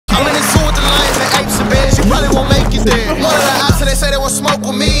smoke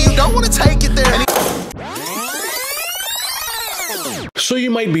with me, you don't want to take it there. So you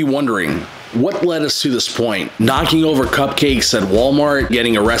might be wondering, what led us to this point? Knocking over cupcakes at Walmart,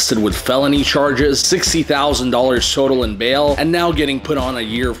 getting arrested with felony charges, $60,000 total in bail, and now getting put on a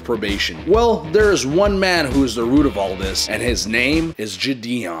year of probation. Well, there is one man who is the root of all this, and his name is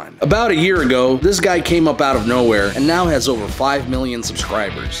Jidion. About a year ago, this guy came up out of nowhere and now has over 5 million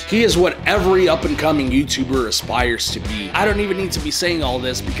subscribers. He is what every up-and-coming YouTuber aspires to be. I don't even need to be saying all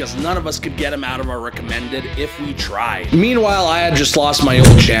this because none of us could get him out of our recommended if we tried. Meanwhile, I had just lost my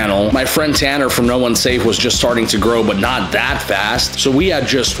old channel. My friend Tanner from No One Safe was just starting to grow, but not that fast. So we had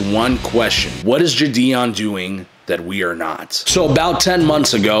just one question. What is Jidion doing that we are not? So about 10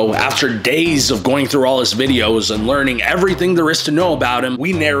 months ago, after days of going through all his videos and learning everything there is to know about him,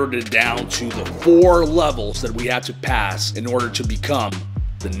 we narrowed it down to the 4 levels that we had to pass in order to become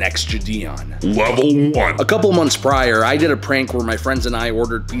the next Jidion. Level 1. A couple months prior, I did a prank where my friends and I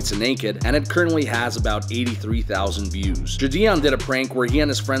ordered pizza naked, and it currently has about 83,000 views. Jidion did a prank where he and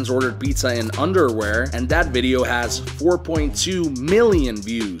his friends ordered pizza in underwear, and that video has 4.2 million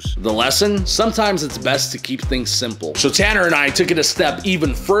views. The lesson? Sometimes it's best to keep things simple. So Tanner and I took it a step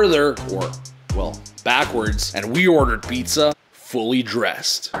even further, or, well, backwards, and we ordered pizza fully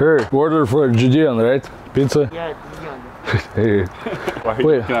dressed. Hey, order for Jidion, right? Pizza? Yeah, Jidion. Hey. Why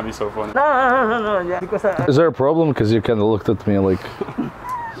Wait. can I be so funny? No, yeah, because Is there a problem? Because you kind of looked at me like...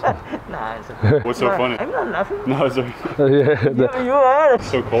 nah, it's okay. What's so funny? I'm not laughing. No, it's okay. Yeah. You are.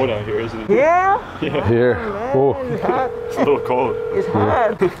 It's so cold out here, isn't it? Yeah? Yeah. Here. Oh, Oh. it's hot. It's a little cold. It's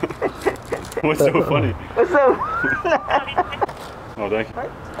hot. What's so funny? What's up? Oh, thank you.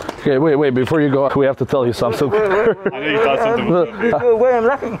 Okay, wait, before you go, we have to tell you something. I know you thought something was Wait, I'm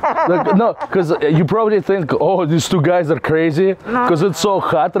laughing. No, because you probably think, oh, these two guys are crazy because it's so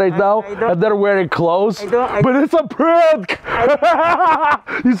hot right now and they're wearing clothes. But it's a prank!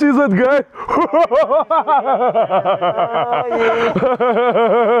 You see that guy?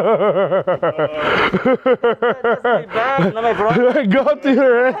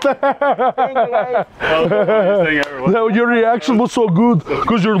 I got you. Now your reaction was so good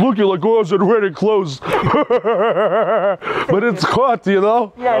because you're looking like, oh, they're wearing clothes. But it's hot, you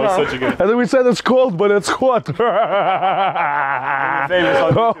know? Yeah, That was such a good. And then we said it's cold, but it's hot.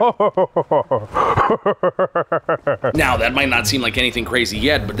 Now, that might not seem like anything crazy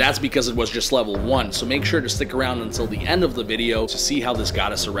yet, but that's because it was just level 1, so make sure to stick around until the end of the video to see how this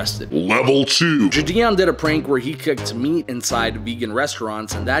got us arrested. Level 2. Jidion did a prank where he cooked meat inside vegan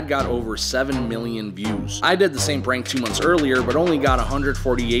restaurants, and that got over 7 million views. I did the same prank 2 months earlier, but only got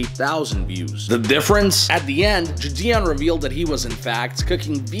 148,000 views. The difference? At the end, Jidion revealed that he was in fact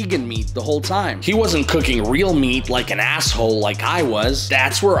cooking vegan meat the whole time. He wasn't cooking real meat like an asshole like I was.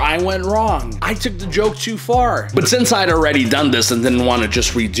 That's where I went wrong. I took the joke too far. But since I'd already done this and didn't want to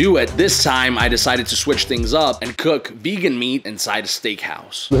just redo it, this time I decided to switch things up and cook vegan meat inside a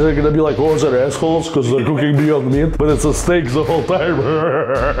steakhouse. They're gonna be like, oh, they're assholes because they're cooking Beyond Meat, but it's a steak the whole time.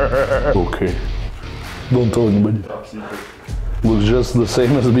 Okay. Don't tell anybody. Looks just the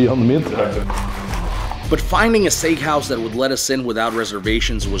same as Beyond Meat. But finding a steakhouse that would let us in without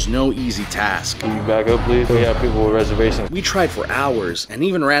reservations was no easy task. Can you back up, please? We have people with reservations. We tried for hours and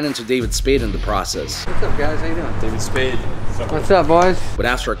even ran into David Spade in the process. What's up, guys? How you doing? David Spade. What's up, boys? But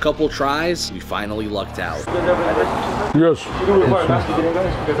after a couple tries, we finally lucked out. Yes.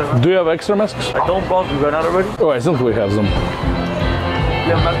 Do you have extra masks? I don't bump. You ran out already? Oh, I think we have them. You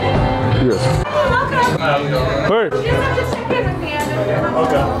have mask? Yes. Hey.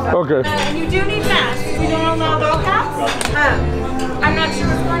 Okay. You do need masks. We don't allow ball caps. I'm not sure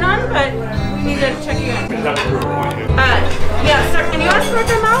what's going on, but we need to check you in. Yeah, sir. Can you escort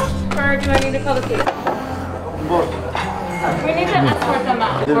them out, or do I need to call the police? We need to escort them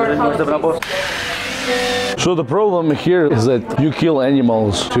out, or call the police. So the problem here is that you kill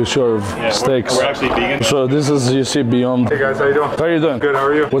animals to serve steaks. We're actually vegan. So this is, you see, Beyond. Hey guys, how you doing? How are you doing? Good, how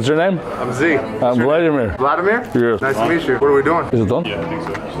are you? What's your name? I'm Z. I'm Vladimir. Vladimir? Yes. Nice to meet you. What are we doing? Is it done? Yeah, I think so.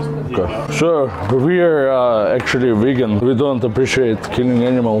 It's just, Okay. So we are actually vegan. We don't appreciate killing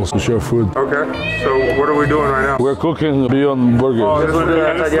animals to share food. Okay, so what are we doing right now? We're cooking Beyond Burger. Oh, this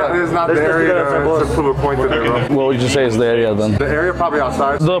is not the area to prove a point today, bro. What would you say is the area then? The area probably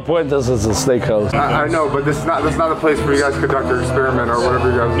outside. The point is it's a steakhouse. I know, but this is not the place for you guys to conduct your experiment or whatever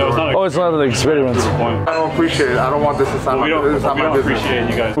you guys do. no, it's not. Oh, it's not an experiment. I don't appreciate it. I don't want this inside my business. We don't appreciate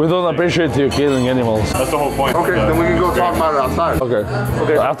you guys. We don't appreciate you killing animals. That's the whole point. Okay, then we can go talk about it outside. Okay.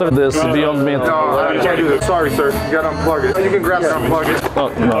 Okay. After this, Beyond Meat. No, I can't do this. Sorry, sir. You gotta unplug it. You can grab it and unplug it. Oh,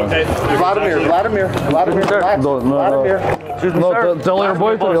 no. Okay. Vladimir. Don't, no, Vladimir. Excuse me, No, sir. tell your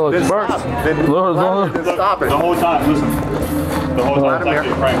boy to relax. Stop. No. Stop it. The whole time, listen. The whole time, it's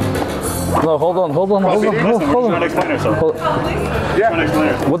actually a prank. No, hold on. Listen, we're just trying to explain ourselves. Yeah. Trying to explain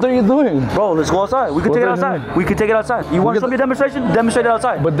ourselves. What are you doing? Bro, let's go outside. We can take it are you outside. We can take it outside. You want to show me a demonstration? Demonstrate it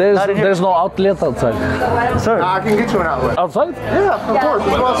outside. But Not in here. there's no outlet outside. Sir. I can get you an outlet. Outside? Yeah, of course.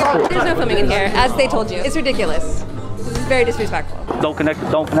 Let's go outside. There's no filming in here, as they told you. It's ridiculous. This is very disrespectful. Don't connect.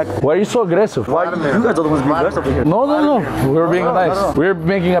 Don't connect. Why are you so aggressive? Why? You guys are the ones being aggressive over here. No. We're being nice. no. We're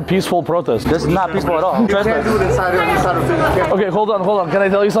making a peaceful protest. This is not peaceful at all. You can't do it inside of the Okay, hold on. Can I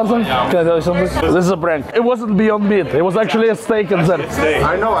tell you something? This is a prank. It wasn't Beyond Meat. It was actually a steak instead.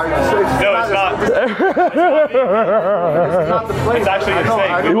 I know. It's not. It's not the place. It's actually a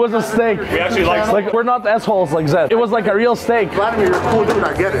steak. It was a steak. We actually like We're not assholes like that. It was like a real steak. Vladimir, you're a cool dude.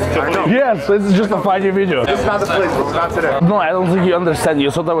 I get it. I know. Yes, it's just a funny video. It's not the place. It's not today. No, I don't think you understand. You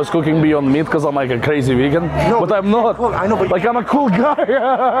thought I was cooking Beyond Meat because I'm like a crazy vegan. No, but I'm not. cool. I know, but like I'm a cool guy. you're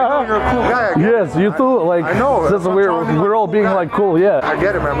a cool guy. I get Yes, you too. Like I know. That's we're all being like cool. Yeah. I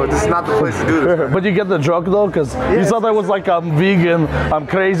get it, man, but this is not the place to do this. But you get the joke though, because you thought I was like I'm vegan, I'm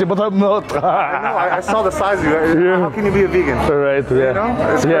crazy, but I'm not. No, I saw the size of you. Yeah. How can you be a vegan? Right, yeah. You know?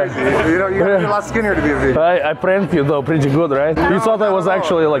 It's crazy. You know, you have to be a lot skinnier to be a vegan. I pranked you though, pretty good, right? You thought I was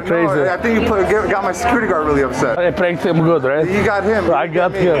actually like crazy. No, I think you got my security guard really upset. I pranked him good, right? You got him. I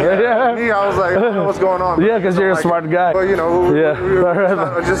got me. him. Yeah. Me, I was like, I don't know what's going on. Yeah, because you're a smart guy. But you know, Yeah.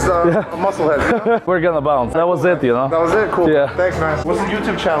 we're just a musclehead. You know? We're gonna bounce. That was it, you know? That was it. Cool. Yeah. Thanks, man. What's the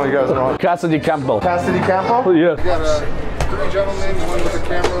YouTube channel you guys are on? Cassidy Campbell. Cassidy Campbell? Yeah. We got 3 gentlemen, one with a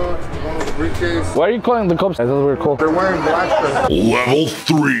camera, one with a briefcase. Why are you calling the cops? I thought we were cool. They're wearing black shirts. Level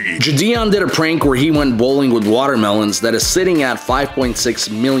 3. Jidion did a prank where he went bowling with watermelons that is sitting at 5.6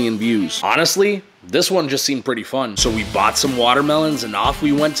 million views. Honestly, this one just seemed pretty fun. So we bought some watermelons and off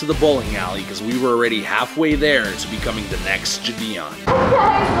we went to the bowling alley because we were already halfway there to becoming the next Jidion.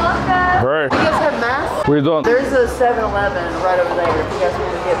 Right. You guys have masks? What are you doing? There's a 7-Eleven right over there if you guys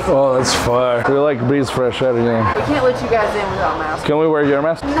want to get some. Oh, that's far. We like breeze fresh air, you know. We can't let you guys in without masks. Can we wear your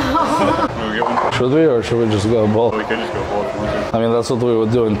mask? No. Can we get one? Should we, or should we just go bowl? We could just go both if we want to. I mean, that's what we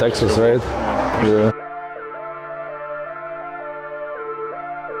would do in Texas, right? Yeah.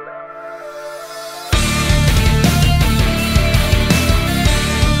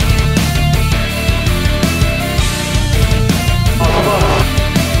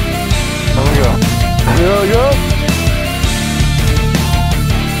 Here we go.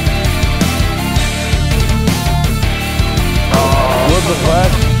 What the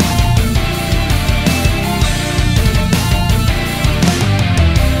fuck?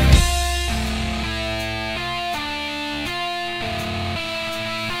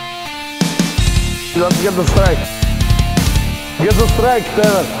 Let's get the strike. Get the strike,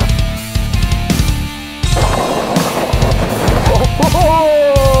 Steven.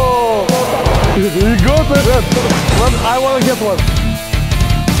 Oh! You got it. I want to get one.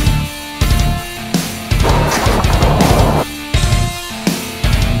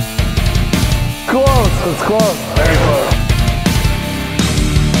 Close. It's close. Very close.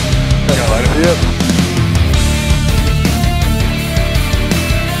 You got a lighter? Yes.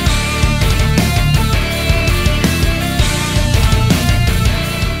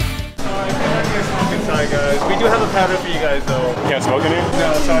 Guys, we do have a powder for you guys though. Can't smoke in here?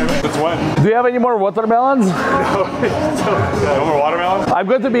 No, sorry. It's when? Do you have any more watermelons? No more watermelon? I'm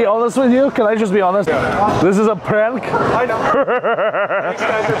going to be honest with you. Can I just be honest? Yeah. This is a prank. I know.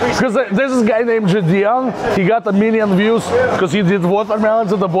 Because there's this guy named Jidion. He got 1 million views because he did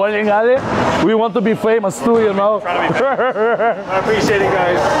watermelons at the bowling alley. We want to be famous too, you know. I appreciate it,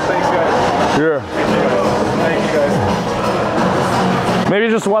 guys. Thanks, guys. Here. Thank you, guys. Maybe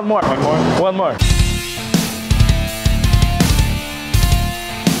just one more. One more? One more.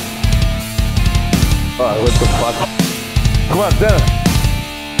 Oh, what the fuck? Come on, Dennis.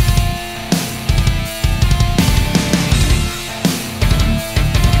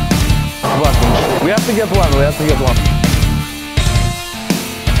 We have to get one. We have to get one.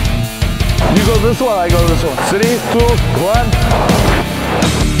 You go this one, I go this one. 3, 2, 1.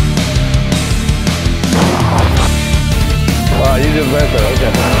 Oh, you did better.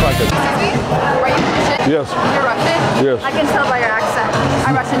 Okay, fuck it. Are you Russian? Yes. You're Russian? Yes. I can tell by your accent.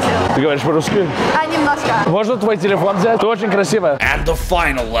 I'm Russian too. Ты говоришь по-русски? Немножко. Можно твой телефон взять? Ты очень красивая. And the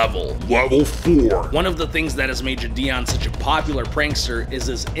final level, level 4. One of the things that has made Jidion such a popular prankster is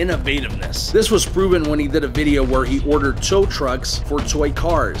his innovativeness. This was proven when he did a video where he ordered tow trucks for toy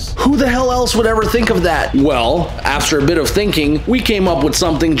cars. Who the hell else would ever think of that? Well, after a bit of thinking, we came up with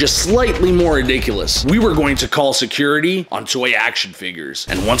something just slightly more ridiculous. We were going to call security on toy action figures.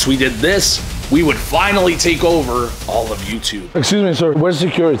 And once we did this, we would finally take over all of YouTube. Excuse me, sir. Where's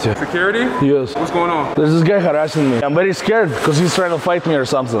security? Security? Yes. What's going on? There's this guy harassing me. I'm very scared because he's trying to fight me or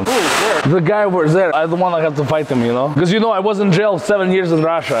something. Where? The guy over there, I don't want to have to fight him, you know? Because, you know, I was in jail 7 years in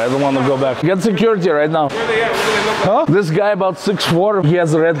Russia. I don't want to go back. Get security right now. Where they at? What do they look Huh? like? This guy about 6'4", he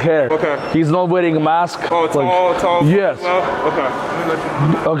has red hair. Okay. He's not wearing a mask. Oh, tall. Yes. Well,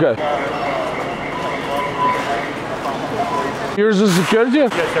 okay. Okay. Here's the security?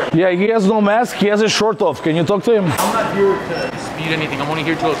 Yes, sir. Yeah, he has no mask. He has his shirt off. Can you talk to him? I'm not here to dispute anything. I'm only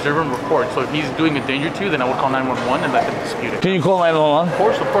here to observe and report. So if he's doing a danger to you, then I would call 911 and let them dispute it. Can you call 911? Of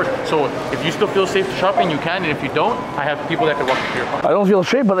course. So if you still feel safe to shopping, you can. And if you don't, I have people that can walk you to your car. I don't feel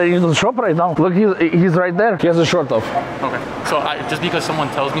safe, but I need to shop right now. Look, he's right there. He has his shirt off. Okay. So just because someone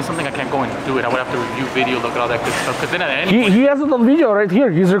tells me something, I can't go and do it. I would have to review video, look at all that good stuff. Because then at any point, He has it on video right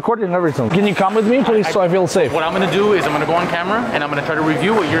here. He's recording everything. Can you come with me, please, so I feel safe? what I'm going to do is I'm going to go on camera and I'm going to try to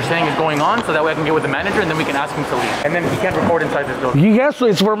review what you're saying is going on, so that way I can get with the manager and then we can ask him to leave. And then he can't record inside this building. He has to.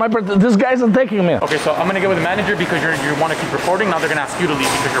 It's for my. This guy's attacking me. Okay, so I'm going to get with the manager because you want to keep recording. Now they're going to ask you to leave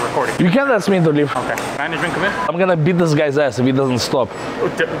because you're recording. You can't ask me to leave. Okay. Management, come in. I'm gonna beat this guy's ass if he doesn't stop.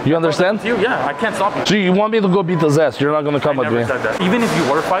 You understand? Yeah, I can't stop you. So you want me to go beat his ass? You're not gonna come I with never me. said that. Even if you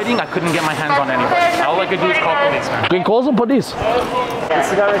were fighting, I couldn't get my hands on anybody. All I could do is call police, man. Okay, call the police. That's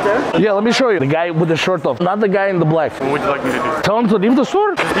the guy right there? Yeah, let me show you. The guy with the shirt off, not the guy in the black. What would you like me to do? Tell him to leave the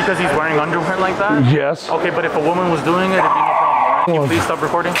store. Just because he's wearing underwear like that? Yes. Okay, but if a woman was doing it, it'd be no problem. Right? Can you please stop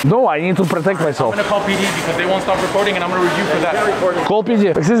recording? No, I need to protect myself. I'm gonna call PD because they won't stop recording and I'm gonna review for that. Call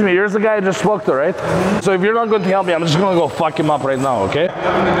PD. Excuse me, here's the guy I just spoke to, right? So if you're not going to help me, I'm just gonna go fuck him up right now, okay?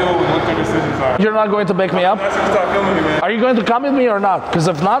 Nothing to do with what their decisions are. You're not going to back me up? That's gonna stop filming me, man. Are you going to come with me or not? Because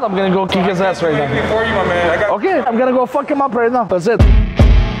if not, I'm gonna go kick his ass right now. For you, my man. I got Okay, I'm gonna go fuck him up right now. That's it.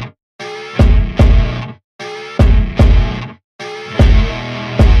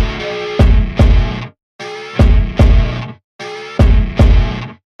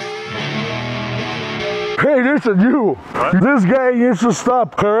 Hey, listen, you. What? This guy needs to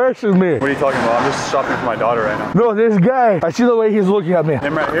stop harassing me. What are you talking about? I'm just shopping for my daughter right now. No, this guy. I see the way he's looking at me.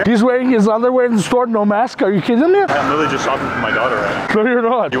 Him right here? He's wearing his underwear in the store, no mask. Are you kidding me? I'm literally just shopping for my daughter right now. No, you're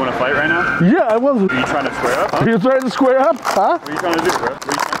not. You want to fight right now? Yeah, I was. Are you trying to square up? Huh? Are you trying to square up? Huh? What are you trying to do, bro? What are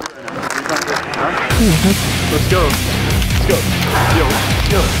you trying to do right now? What are you trying to do? Huh? Let's go. Let's go.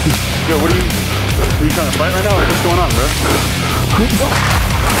 Yo, what are you trying to fight right now? Like, what's going on, bro?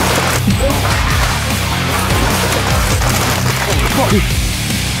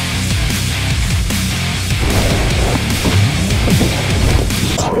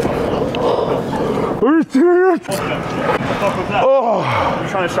 Are you serious? Oh, I'm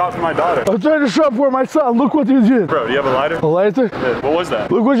trying to shop for my daughter. I'm trying to shop for my son. Look what you did. Bro, do you have a lighter? A lighter? Yeah, what was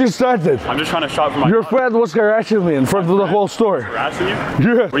that? Look what you started. I'm just trying to shop for my Your daughter. friend was harassing me in front of the whole store. Harassing you?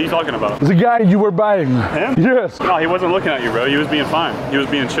 Yes. What are you talking about? The guy you were buying. Him? Yes. No, he wasn't looking at you, bro. He was being fine. He was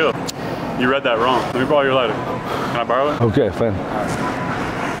being chill. You read that wrong. Let me borrow your lighter. Can I borrow it? Okay, fine.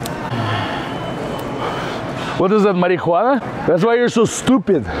 What is that, marijuana? That's why you're so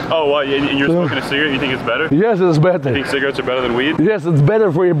stupid. Oh, what? And you're smoking a cigarette? You think it's better? Yes, it's You better. think cigarettes are better than weed? Yes, it's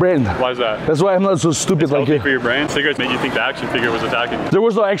better for your brain. Why is that? That's why I'm not so stupid It's like healthy you. for your brain. Cigarettes made you think the action figure was attacking you. There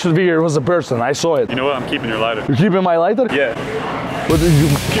was no action figure, it was a person. I saw it. You know what? I'm keeping your lighter. You're keeping my lighter? Yeah. What did you...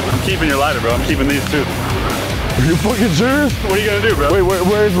 I'm keeping your lighter, bro. I'm keeping these too. Are you fucking serious? What are you gonna do, bro? Wait,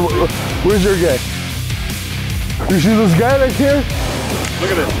 where's your guy? You see this guy right here? Look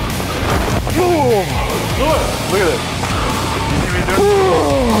at this. Oh, Look at this. You see what he's doing?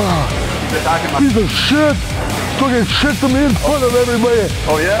 He's attacking my... piece of shit. Talking shit to me in front of everybody.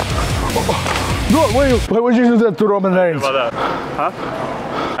 Oh, yeah? No, wait, why would you do that to Roman How Reigns? do you feel about that?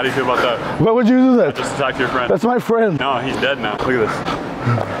 Huh? How do you feel about that? Why would you do that? Just attacked your friend. That's my friend. No, he's dead now. Look at this.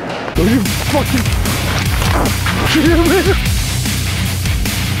 Are you fucking kidding me?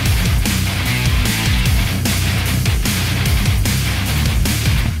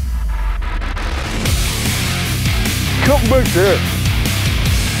 Come back there.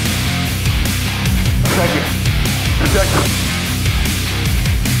 Protect you. Protect you.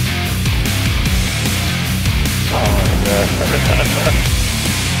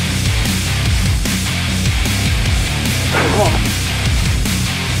 Come on.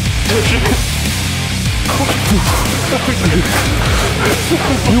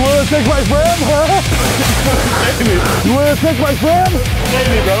 You wanna take my friend, huh? You wanna take my friend? Take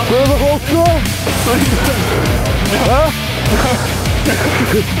me, bro. Go to the whole store? Huh?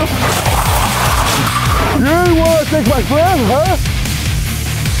 You wanna take my friend, huh?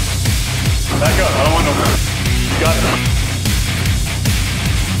 Back up. I don't want no more. You got it.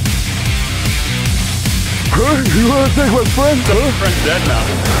 Huh? You wanna take my friend, huh? Your friend's dead now.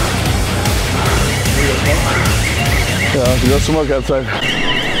 Yeah, go smoke outside.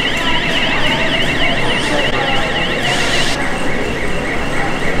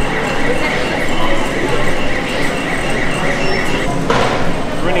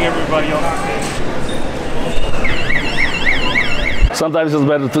 Running everybody else. Sometimes it's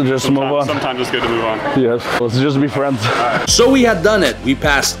better to just move on. Sometimes it's good to move on. Yes, let's just be friends. So we had done it. We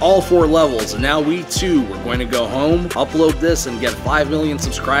passed all 4 levels, and now we too were going to go home, upload this, and get 5 million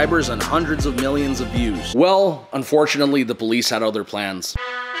subscribers and hundreds of millions of views. Well, unfortunately, the police had other plans.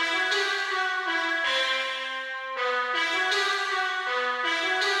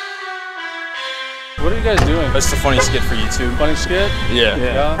 What are you guys doing? That's a funny skit for YouTube. Funny skit?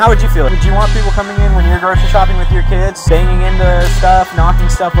 Yeah. How would you feel? Would you want people coming in when you're grocery shopping with your kids, banging into stuff, knocking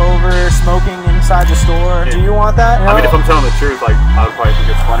stuff over, smoking inside the store? Do you want that? You know? I mean, if I'm telling the truth, like, I would probably think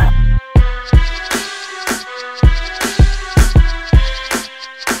it's funny.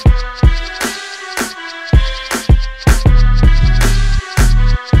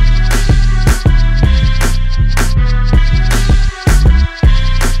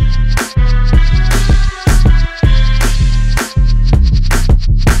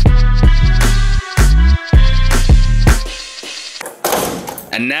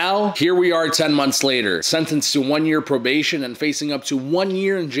 And now, here we are 10 months later, sentenced to 1 year probation and facing up to 1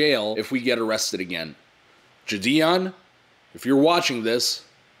 year in jail if we get arrested again. Jidion, if you're watching this,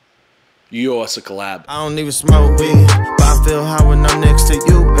 you owe us a collab. I don't even smoke weed.